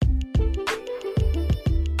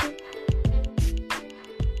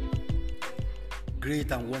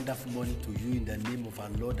Great and wonderful morning to you in the name of our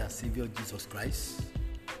Lord and Savior Jesus Christ.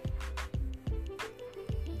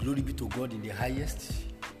 Glory be to God in the highest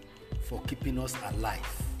for keeping us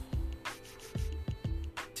alive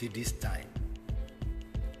till this time.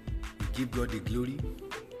 We give God the glory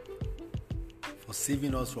for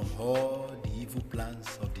saving us from all the evil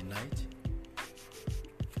plans of the night,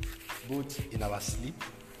 both in our sleep,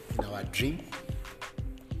 in our dream,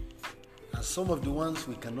 and some of the ones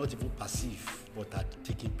we cannot even perceive but are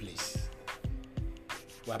taking place.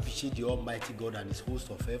 We appreciate the Almighty God and His host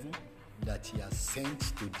of heaven that He has sent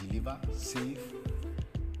to deliver, save,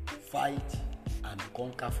 fight, and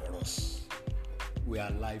conquer for us. We are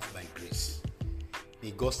alive by grace.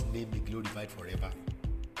 May God's name be glorified forever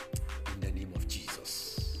in the name of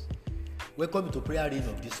Jesus. Welcome to prayer rain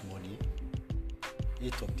of this morning,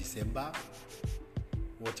 8th of December.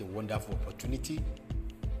 What a wonderful opportunity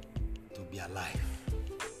to be alive.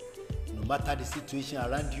 No matter the situation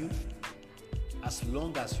around you, as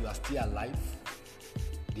long as you are still alive,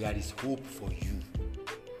 there is hope for you.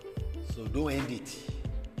 So don't end it.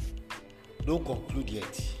 Don't conclude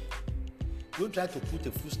yet. Don't try to put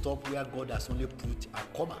a full stop where God has only put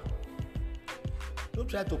a comma. Don't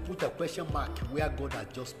try to put a question mark where God has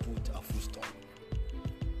just put a full stop.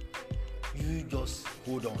 You just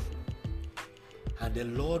hold on. And the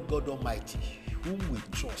Lord God Almighty, whom we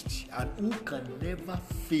trust and who can never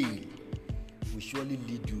fail, will surely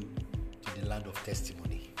lead you to the land of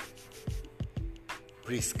testimony.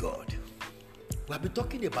 Praise God. We have been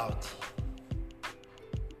talking about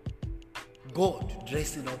God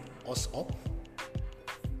dressing us up.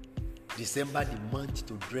 December, the month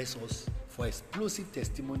to dress us for explosive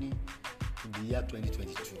testimony in the year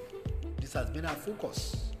 2022. This has been our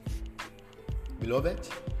focus. Beloved,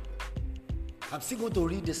 I'm still going to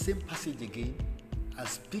read the same passage again and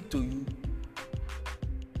speak to you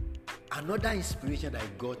another inspiration I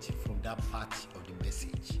got from that part of the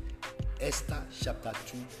message. Esther chapter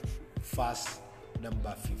 2, verse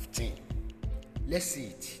number 15. Let's see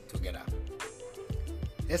it together.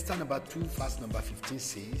 Esther number 2, verse number 15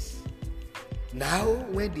 says, "Now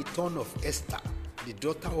when the turn of Esther, the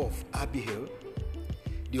daughter of Abihail,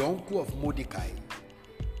 the uncle of Mordecai,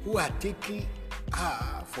 who had taken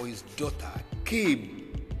her for his daughter,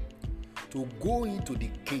 came to go into the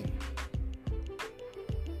king,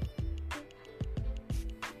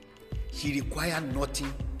 she required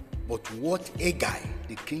nothing but what Hegai,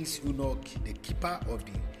 the king's eunuch, the keeper of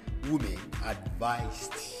the women,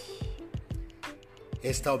 advised.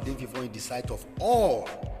 Esther obtained favor in the sight of all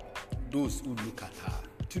those who look at her."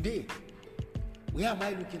 Today, where am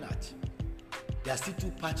I looking at? There are still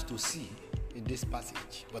two parts to see in this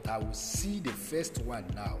passage, but I will see the first one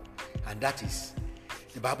now, and that is,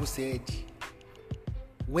 the Bible said,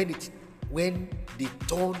 when the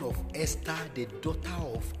turn of Esther, the daughter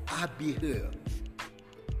of Abihail,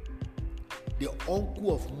 the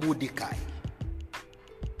uncle of Mordecai,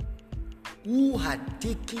 who had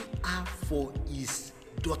taken her for his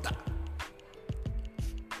daughter,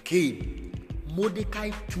 came.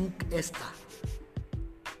 Mordecai took Esther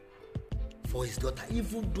for his daughter,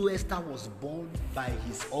 even though Esther was born by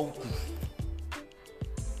his uncle.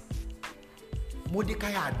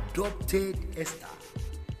 Mordecai adopted Esther,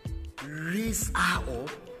 raised her up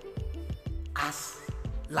as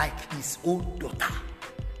like his own daughter.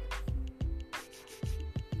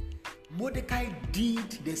 Mordecai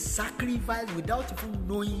did the sacrifice without even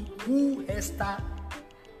knowing who Esther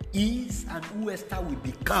is and who Esther will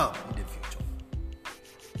become in the future.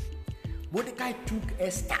 Mordecai took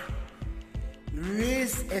Esther,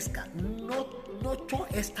 raised Esther,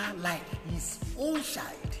 nurtured Esther like his own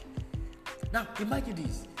child. Now imagine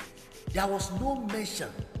this. There was no mention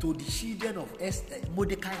to the children of Esther,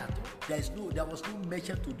 Mordecai at all. There was no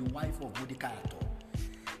mention to the wife of Mordecai at all.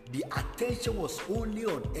 The attention was only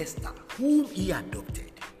on Esther, whom he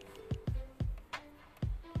adopted.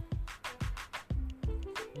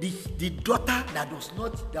 The daughter that was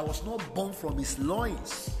not born from his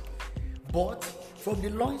loins, but from the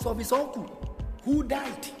loins of his uncle, who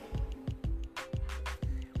died.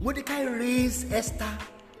 Mordecai raised Esther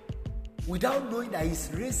without knowing that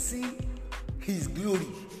he's raising his glory,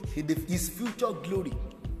 his future glory.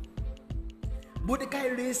 Mordecai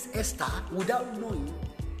raised Esther without knowing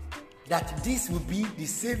that this will be the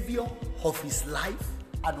savior of his life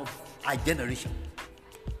and of our generation.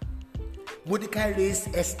 Mordecai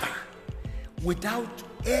raised Esther without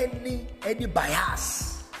any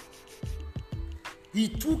bias. He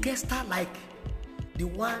took Esther like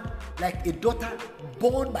a daughter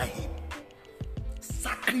born by him,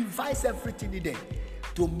 sacrificed everything in them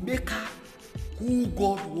to make her who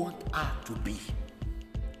God wants her to be.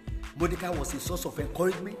 Mordecai was a source of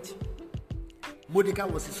encouragement. Mordecai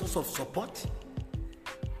was a source of support.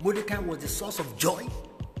 Mordecai was the source of joy.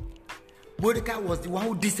 Mordecai was the one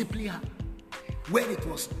who disciplined her. When it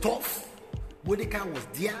was tough, Mordecai was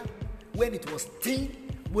there. When it was thin,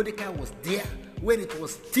 Mordecai was there. When it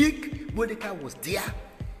was thick, Mordecai was there.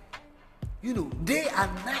 Day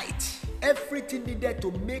and night, everything needed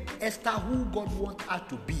to make Esther who God wanted her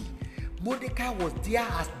to be. Mordecai was there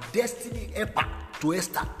as destiny helper to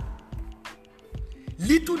Esther.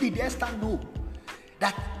 Little did Esther know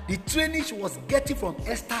that the training she was getting from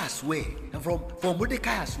Esther as well, and from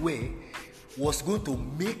Mordecai as well, was going to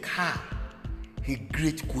make her a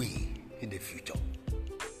great queen in the future.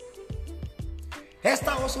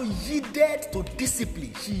 Esther also yielded to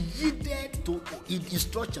discipline. She yielded to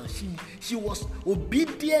instruction. She was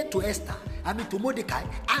obedient to Esther, to Mordecai,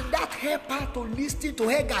 and that helped her to listen to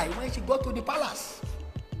Haggai when she got to the palace.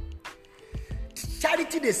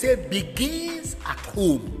 Charity, they say, begins at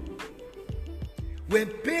home.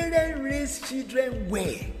 When parents raise children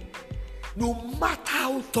well, no matter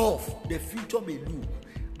how tough the future may look,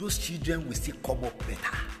 those children will still come up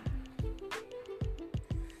better.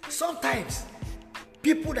 Sometimes,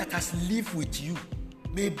 people that has lived with you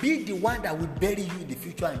may be the one that will bury you in the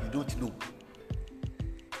future and you don't know.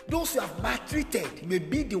 Those who have maltreated may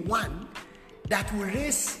be the one that will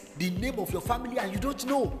raise the name of your family and you don't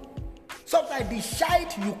know. Sometimes the child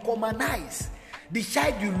you commonize, the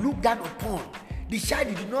child you look down upon, the child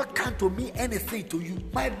you do not count to mean anything to you,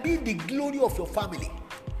 might be the glory of your family.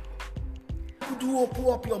 Could you open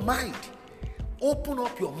up your mind? Open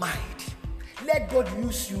up your mind. Let God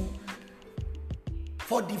use you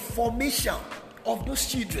for the formation of those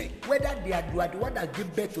children, whether you are the one that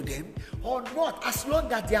gave birth to them or not, as long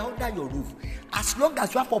as they are under your roof, as long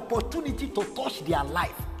as you have opportunity to touch their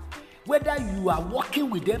life, whether you are working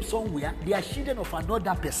with them somewhere, they are children of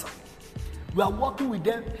another person. You are working with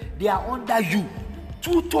them, they are under you.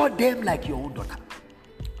 Tutor them like your own daughter.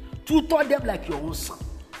 Tutor them like your own son.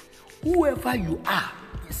 Whoever you are,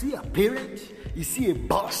 is he a parent? Is he a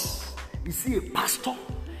boss? Is he a pastor?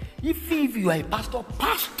 If you are a pastor,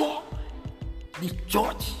 pastor the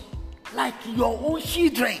church like your own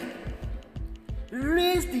children.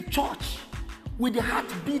 Raise the church with the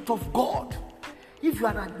heartbeat of God. If you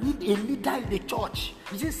are a leader in the church,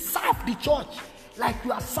 you just serve the church like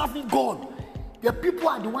you are serving God. The people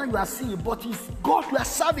are the one you are seeing, but it's God you are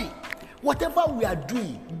serving. Whatever we are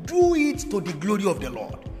doing, do it to the glory of the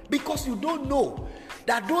Lord. Because you don't know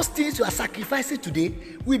that those things you are sacrificing today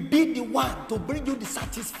will be the one to bring you the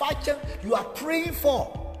satisfaction you are praying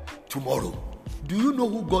for tomorrow. Do you know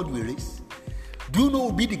who God will raise? Do you know who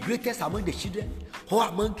will be the greatest among the children? Or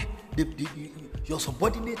among your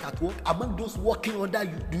subordinates at work? Among those working under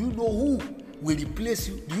you? Do you know who will replace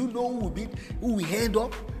you? Do you know who will end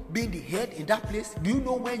up being the head in that place? Do you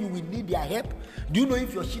know when you will need their help? Do you know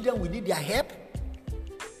if your children will need their help?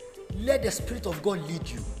 Let the Spirit of God lead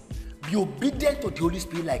you. Be obedient to the Holy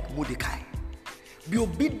Spirit like Mordecai. Be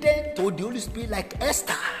obedient to the Holy Spirit like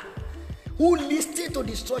Esther, who listened to the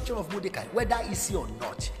instruction of Mordecai, whether easy or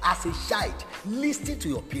not. As a child, listen to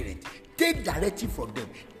your parents. Take directive from them.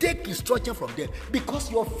 Take instruction from them.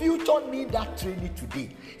 Because your future needs that training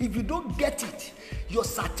today. If you don't get it, your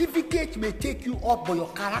certificate may take you up, but your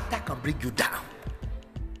character can bring you down.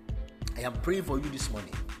 I am praying for you this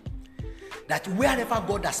morning that wherever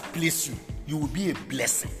God has placed you, you will be a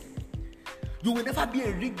blessing. You will never be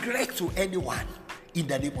a regret to anyone in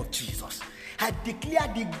the name of Jesus. I declare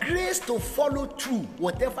the grace to follow through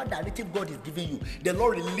whatever directive God is giving you. The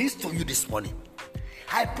Lord released to you this morning.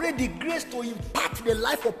 I pray the grace to impact the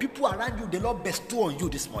life of people around you, the Lord bestow on you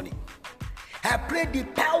this morning. I pray the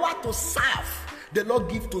power to serve, the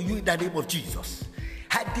Lord give to you in the name of Jesus.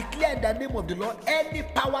 I declare in the name of the Lord, any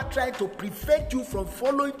power trying to prevent you from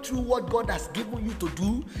following through what God has given you to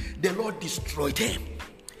do, the Lord destroy them.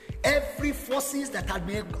 Every forces that have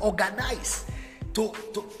been organized to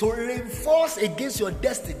reinforce against your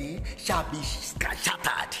destiny shall be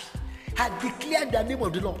shattered. I declare in the name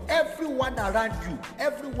of the Lord, everyone around you,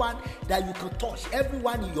 everyone that you can touch,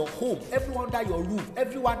 everyone in your home, everyone under your roof,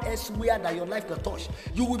 everyone elsewhere that your life can touch,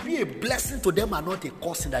 you will be a blessing to them and not a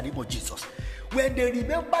curse in the name of Jesus. When they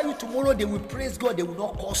remember you tomorrow, they will praise God, they will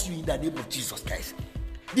not curse you in the name of Jesus Christ.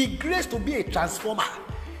 The grace to be a transformer,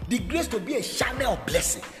 the grace to be a channel of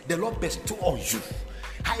blessing, the Lord bestow on you.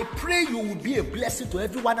 I pray you will be a blessing to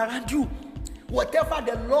everyone around you. Whatever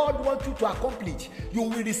the Lord wants you to accomplish, you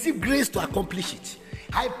will receive grace to accomplish it.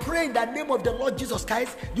 I pray in the name of the Lord Jesus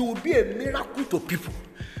Christ, you will be a miracle to people.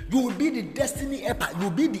 You will be the destiny helper. You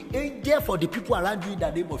will be the angel for the people around you in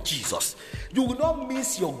the name of Jesus. You will not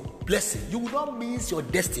miss your blessing. You will not miss your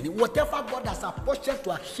destiny. Whatever God has apportioned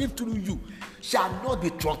to achieve through you shall not be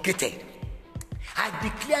truncated. I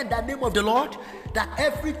declare in the name of the Lord that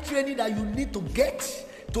every training that you need to get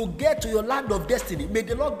to your land of destiny, may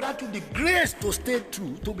the Lord grant you the grace to stay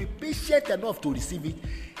true, to be patient enough to receive it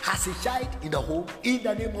as a child in the home, in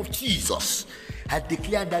the name of Jesus. I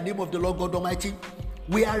declare in the name of the Lord God Almighty,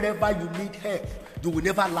 wherever you need help, you will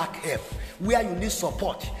never lack help. Where you need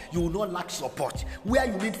support, you will not lack support. Where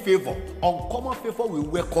you need favor, uncommon favor will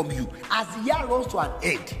welcome you. As the year runs to an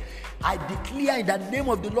end, I declare in the name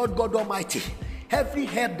of the Lord God Almighty, every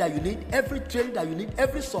help that you need, every training that you need,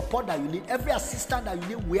 every support that you need, every assistance that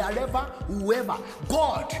you need, wherever, whoever,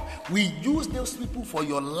 God will use those people for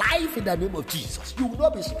your life in the name of Jesus. You will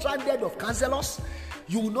not be stranded of counselors.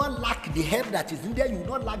 You will not lack the help that is needed. You will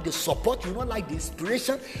not lack the support. You will not lack the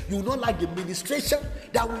inspiration. You will not lack the ministration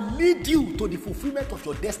that will lead you to the fulfillment of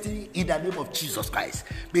your destiny in the name of Jesus Christ.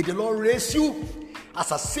 May the Lord raise you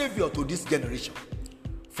as a savior to this generation.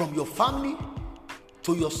 From your family,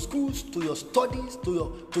 to your schools, to your studies,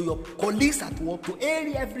 to your colleagues at work, to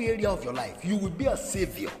every area of your life. You will be a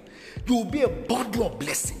savior. You will be a bundle of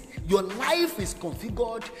blessing. Your life is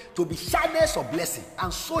configured to be channels of blessing,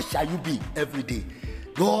 and so shall you be every day.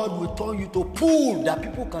 God will turn you to a pool that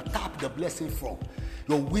people can tap the blessing from.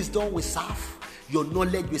 Your wisdom will serve. Your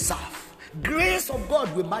knowledge will serve. Grace of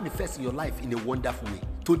God will manifest in your life in a wonderful way,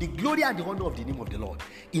 to the glory and the honor of the name of the Lord,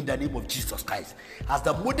 in the name of Jesus Christ. As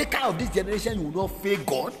the Mordecai of this generation, you will not fail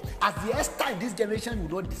God. As the Esther in this generation, you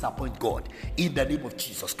will not disappoint God, in the name of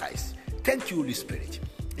Jesus Christ. Thank you, Holy Spirit.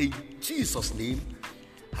 In Jesus' name,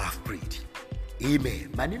 I have prayed.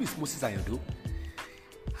 Amen. My name is Moses Ayando,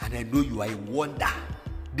 and I know you are a wonder.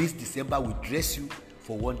 This December will dress you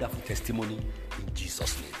for wonderful testimony in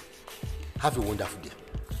Jesus' name. Have a wonderful day.